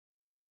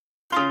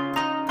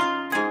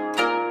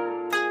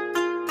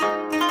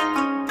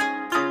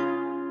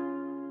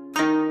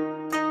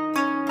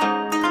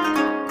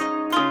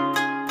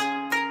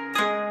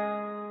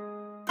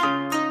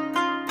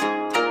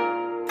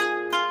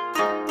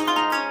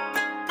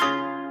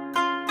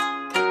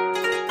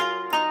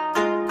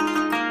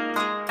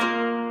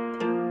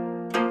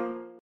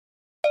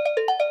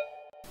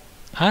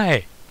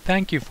Hi,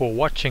 thank you for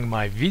watching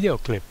my video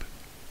clip.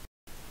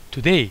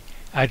 Today,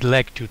 I'd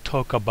like to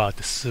talk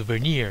about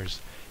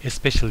souvenirs,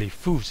 especially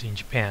foods in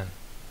Japan.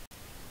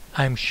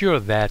 I'm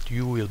sure that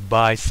you will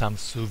buy some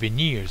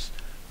souvenirs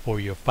for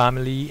your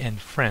family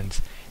and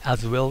friends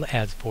as well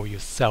as for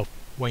yourself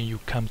when you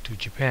come to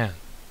Japan.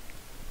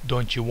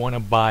 Don't you want to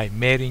buy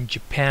made in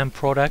Japan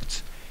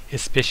products,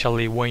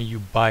 especially when you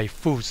buy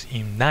foods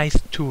in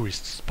nice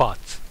tourist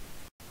spots?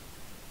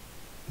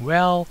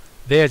 Well,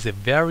 there's a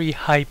very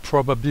high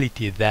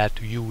probability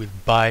that you will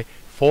buy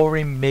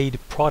foreign-made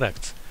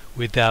products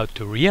without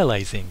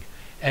realizing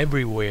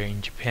everywhere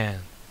in Japan.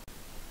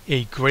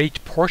 A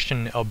great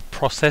portion of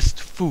processed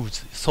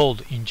foods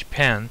sold in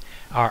Japan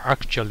are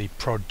actually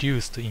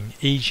produced in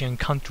Asian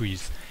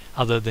countries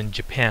other than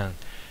Japan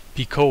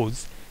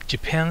because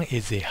Japan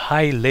is a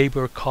high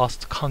labor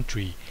cost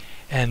country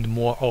and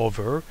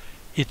moreover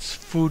its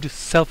food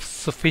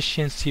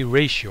self-sufficiency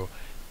ratio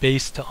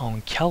based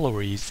on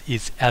calories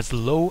is as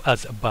low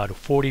as about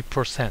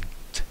 40%.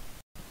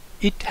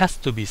 It has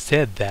to be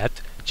said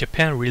that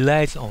Japan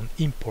relies on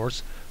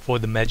imports for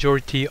the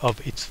majority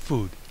of its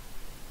food.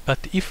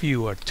 But if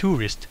you are a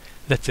tourist,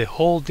 that's a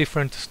whole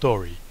different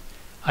story.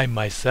 I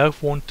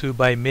myself want to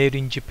buy made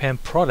in Japan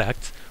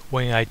products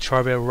when I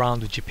travel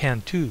around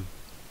Japan too.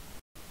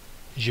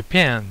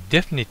 Japan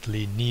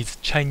definitely needs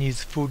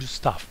Chinese food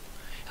stuff,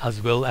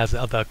 as well as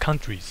other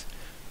countries,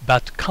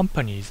 but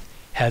companies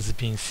has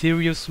been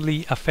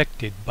seriously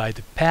affected by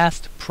the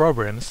past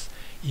problems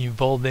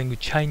involving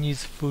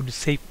Chinese food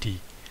safety.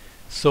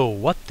 So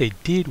what they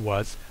did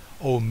was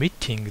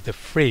omitting the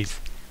phrase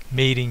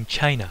made in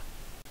China.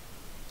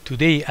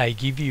 Today I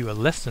give you a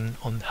lesson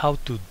on how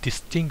to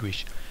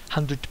distinguish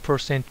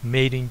 100%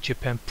 made in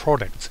Japan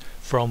products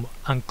from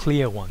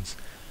unclear ones.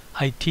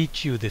 I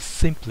teach you the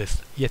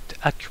simplest yet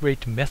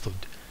accurate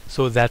method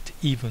so that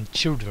even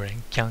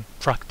children can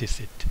practice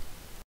it.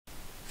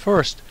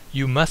 First,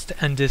 you must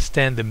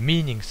understand the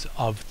meanings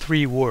of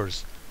three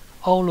words.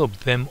 All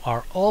of them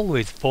are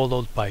always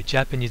followed by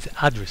Japanese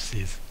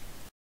addresses.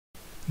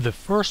 The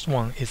first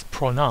one is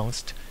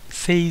pronounced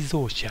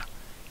seizōsha.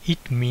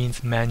 It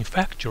means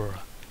manufacturer.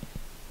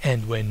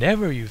 And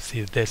whenever you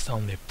see this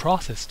on a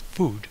processed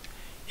food,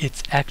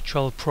 its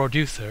actual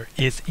producer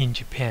is in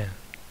Japan.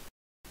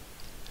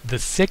 The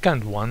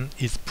second one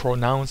is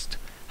pronounced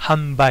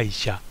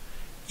hanbaisha.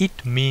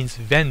 It means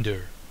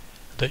vendor.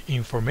 The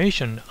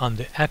information on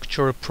the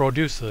actual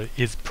producer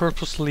is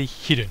purposely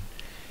hidden.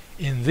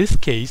 In this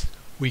case,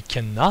 we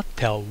cannot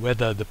tell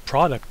whether the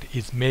product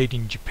is made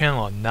in Japan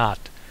or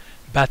not,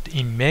 but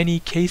in many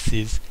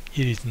cases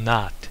it is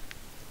not.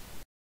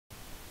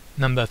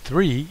 Number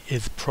 3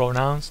 is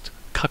pronounced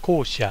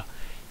kakōsha.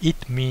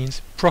 It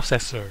means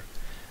processor.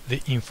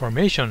 The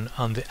information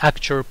on the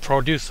actual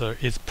producer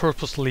is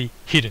purposely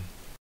hidden.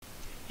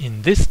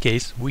 In this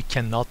case, we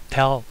cannot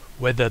tell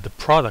whether the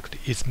product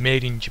is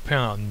made in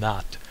Japan or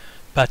not,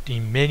 but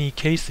in many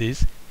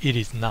cases it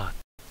is not.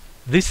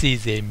 This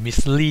is a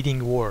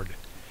misleading word.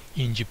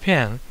 In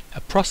Japan,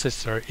 a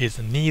processor is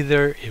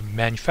neither a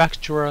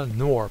manufacturer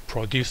nor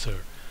producer.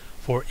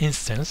 For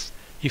instance,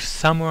 if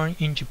someone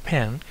in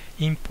Japan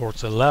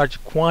imports a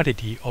large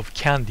quantity of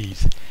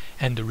candies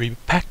and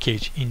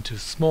repackage into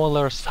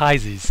smaller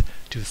sizes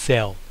to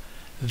sell,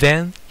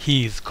 then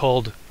he is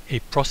called a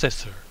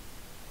processor.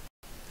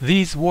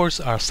 These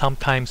words are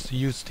sometimes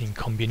used in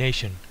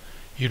combination.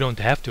 You don't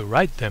have to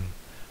write them,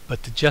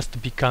 but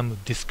just become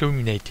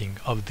discriminating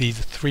of these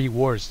three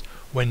words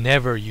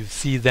whenever you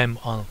see them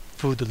on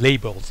food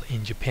labels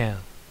in Japan.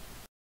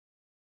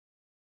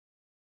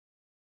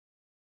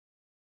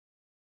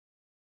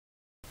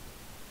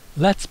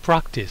 Let's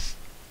practice.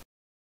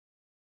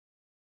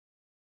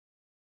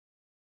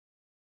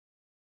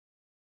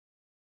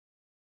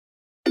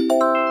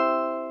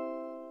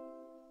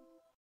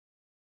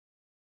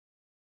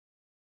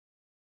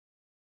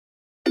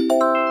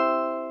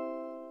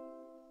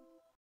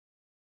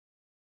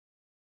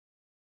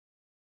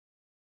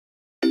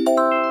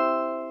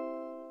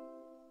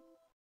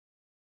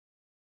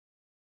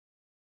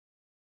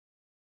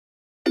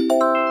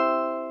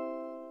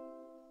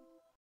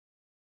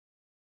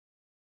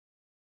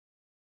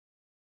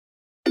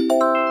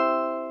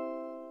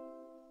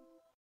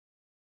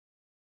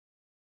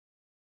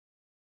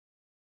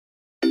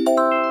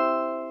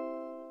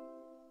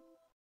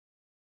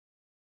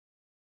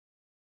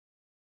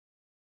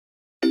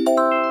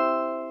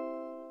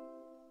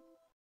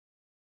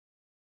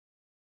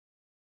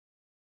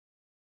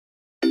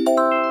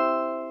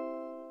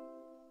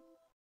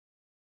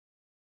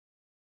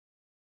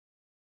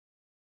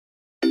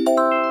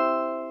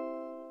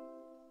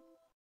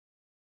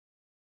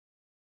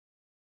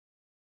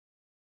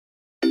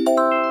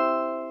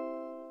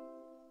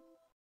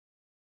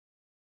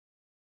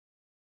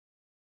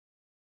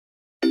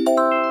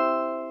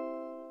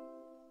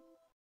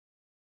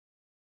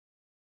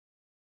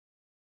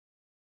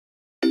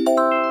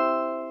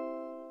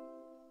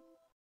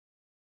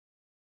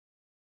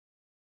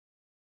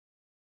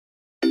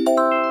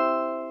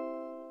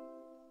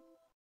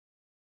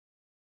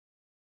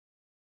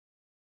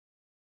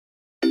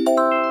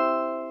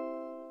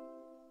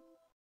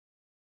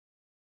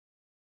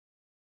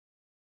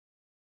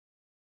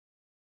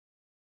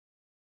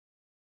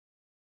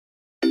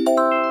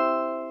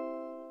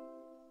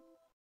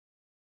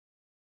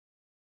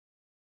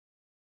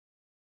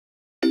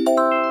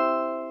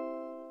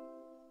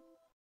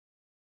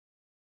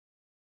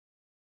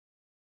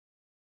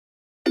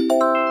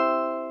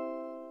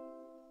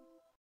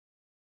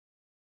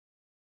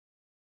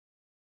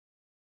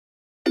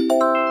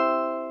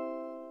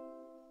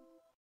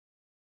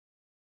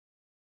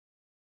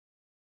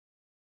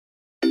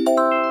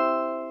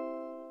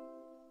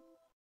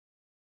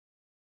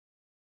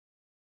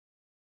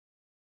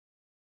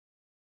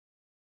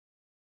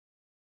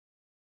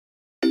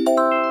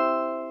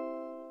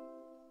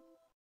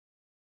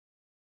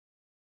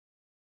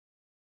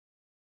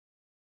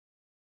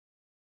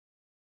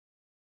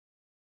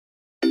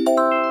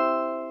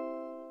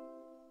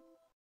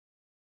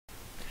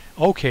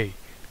 Okay,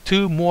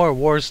 two more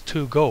words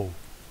to go.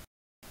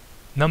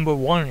 Number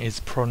one is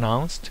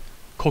pronounced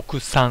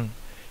kokusan.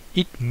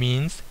 It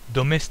means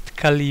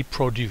domestically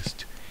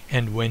produced,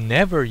 and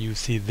whenever you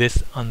see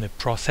this on a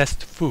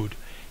processed food,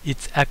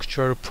 its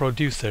actual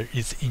producer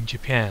is in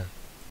Japan.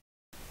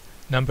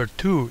 Number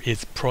two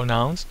is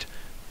pronounced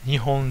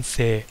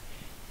nihonsei.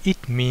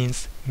 It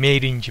means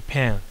made in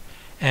Japan,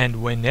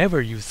 and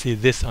whenever you see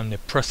this on a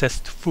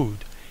processed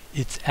food,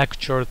 its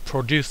actual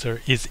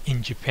producer is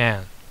in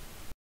Japan.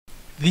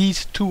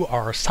 These two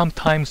are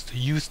sometimes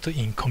used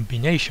in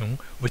combination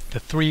with the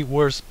three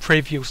words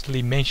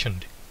previously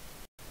mentioned.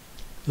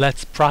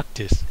 Let's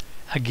practice.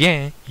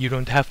 Again, you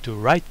don't have to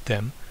write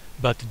them,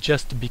 but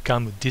just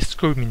become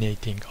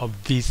discriminating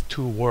of these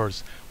two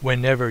words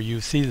whenever you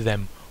see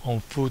them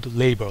on food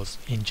labels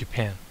in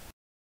Japan.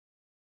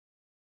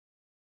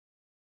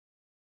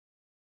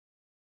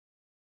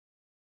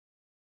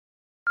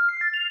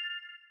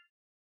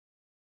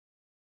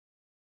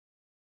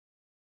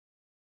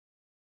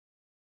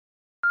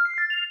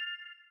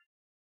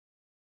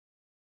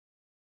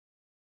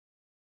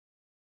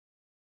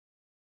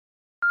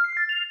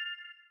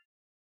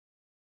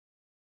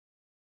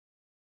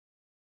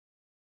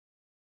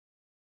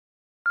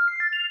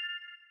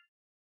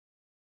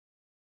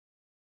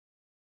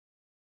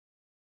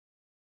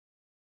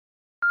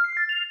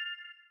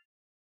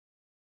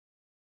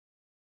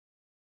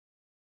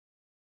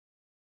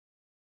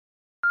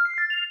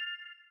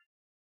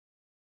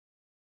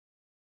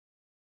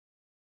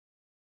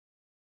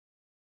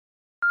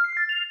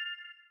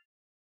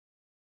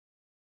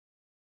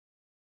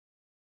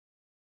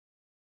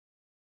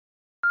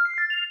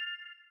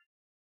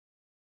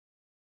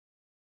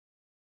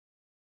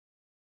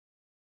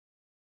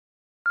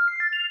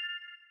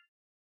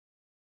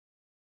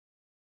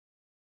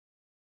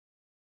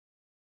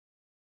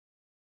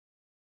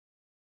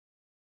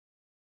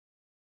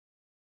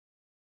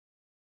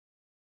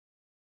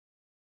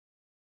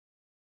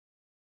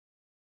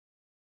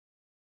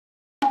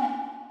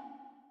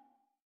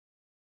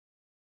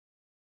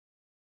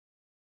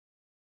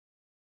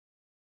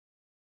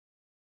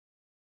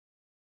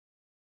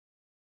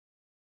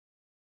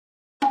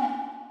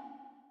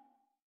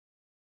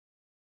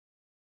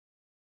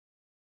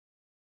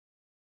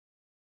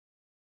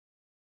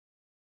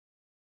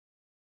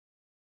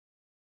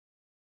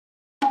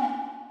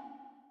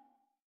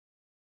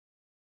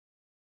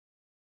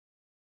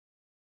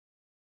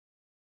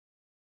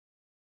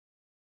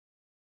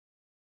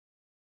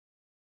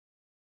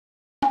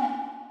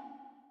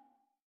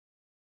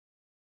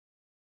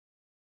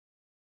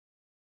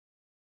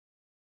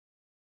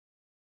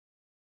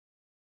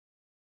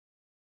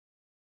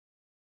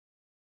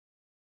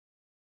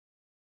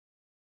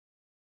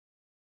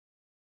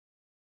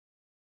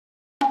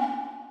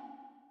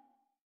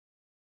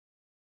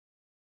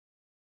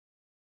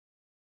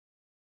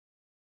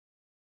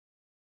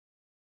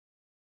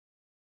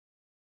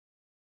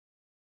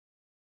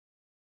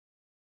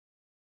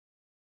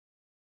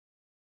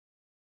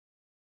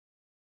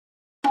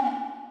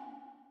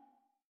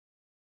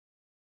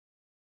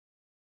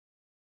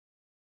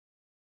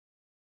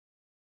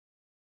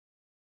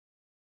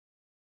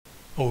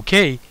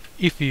 Okay,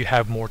 if you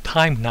have more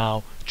time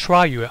now,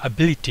 try your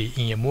ability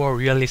in a more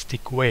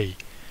realistic way.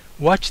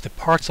 Watch the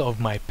parts of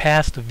my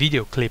past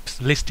video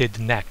clips listed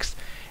next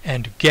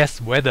and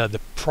guess whether the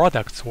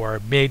products were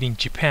made in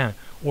Japan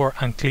or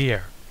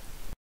unclear.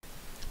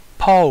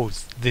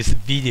 Pause this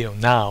video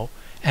now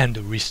and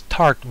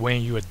restart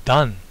when you are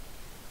done.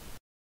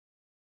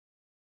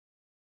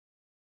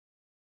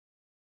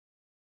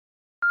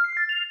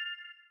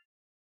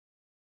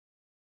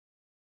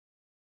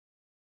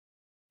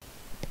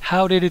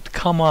 How did it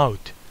come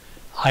out?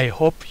 I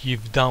hope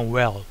you've done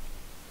well.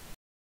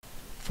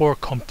 For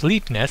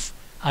completeness,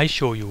 I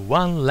show you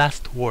one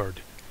last word.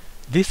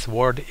 This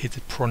word is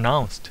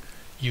pronounced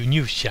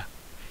yunyusha.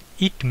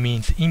 It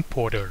means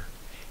importer,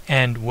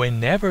 and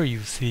whenever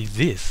you see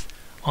this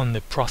on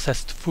the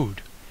processed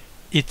food,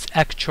 its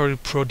actual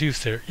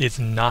producer is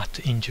not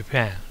in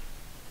Japan.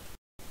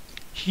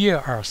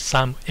 Here are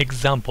some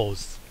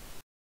examples.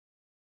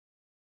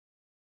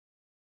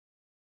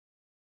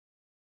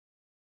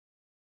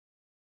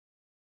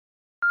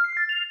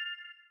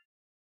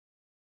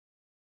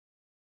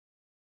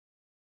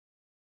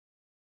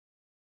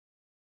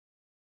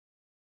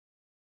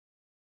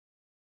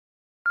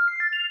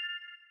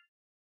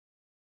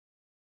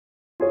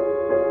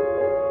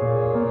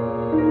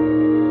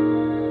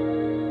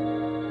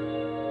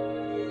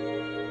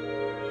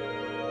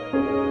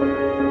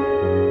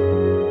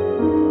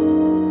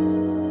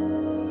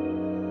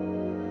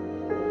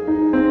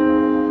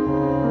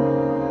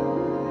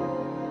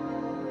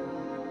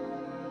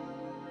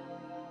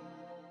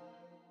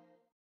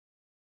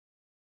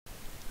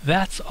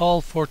 That's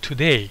all for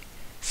today.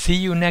 See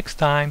you next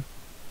time.